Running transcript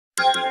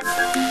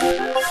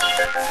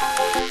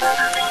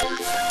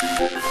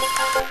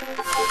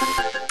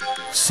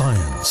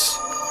Science.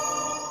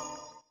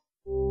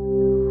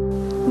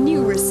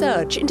 New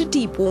research into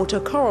deep-water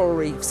coral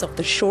reefs off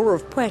the shore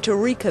of Puerto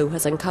Rico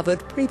has uncovered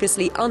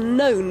previously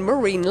unknown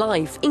marine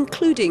life,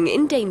 including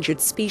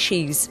endangered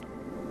species.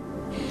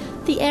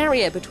 The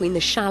area between the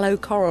shallow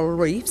coral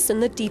reefs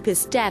and the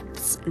deepest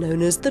depths,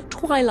 known as the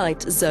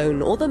twilight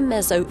zone or the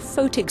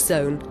mesophotic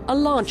zone, are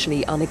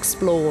largely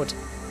unexplored.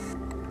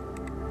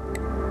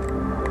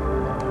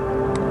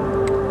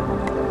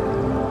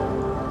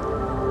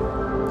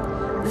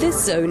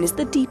 This zone is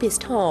the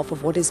deepest half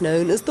of what is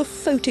known as the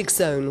photic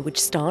zone,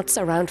 which starts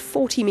around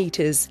 40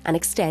 metres and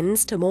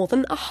extends to more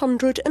than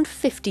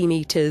 150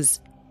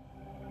 metres.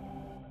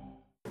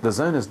 The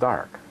zone is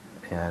dark,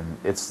 and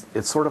it's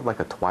sort of like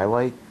a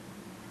twilight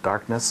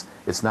darkness.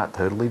 It's not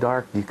totally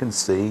dark. You can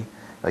see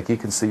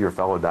your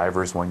fellow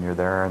divers when you're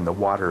there, and the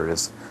water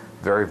is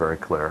very, very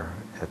clear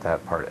at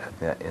that part,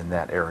 in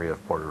that area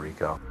of Puerto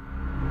Rico.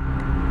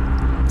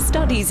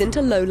 Studies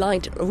into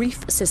low-light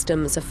reef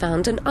systems have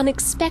found an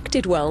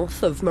unexpected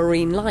wealth of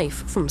marine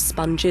life, from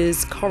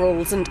sponges,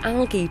 corals and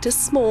algae to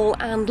small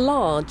and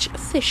large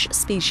fish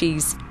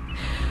species.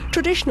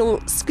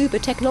 Traditional scuba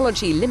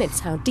technology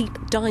limits how deep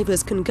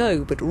divers can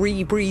go, but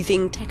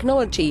rebreathing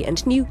technology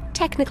and new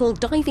technical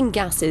diving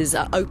gases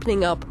are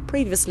opening up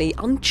previously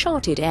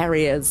uncharted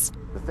areas.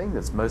 The thing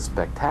that's most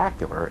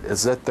spectacular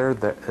is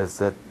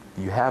that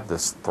you have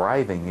this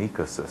thriving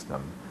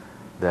ecosystem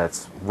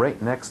that's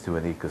right next to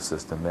an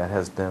ecosystem that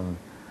has been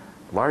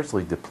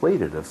largely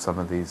depleted of some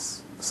of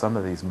these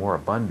more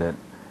abundant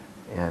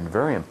and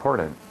very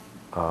important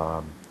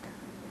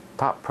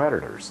top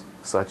predators,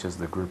 such as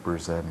the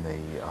groupers and the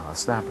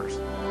snappers.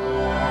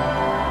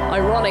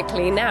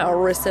 Ironically, now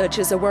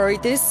researchers are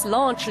worried this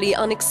largely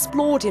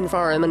unexplored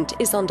environment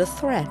is under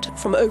threat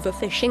from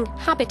overfishing,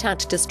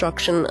 habitat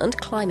destruction and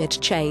climate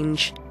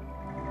change.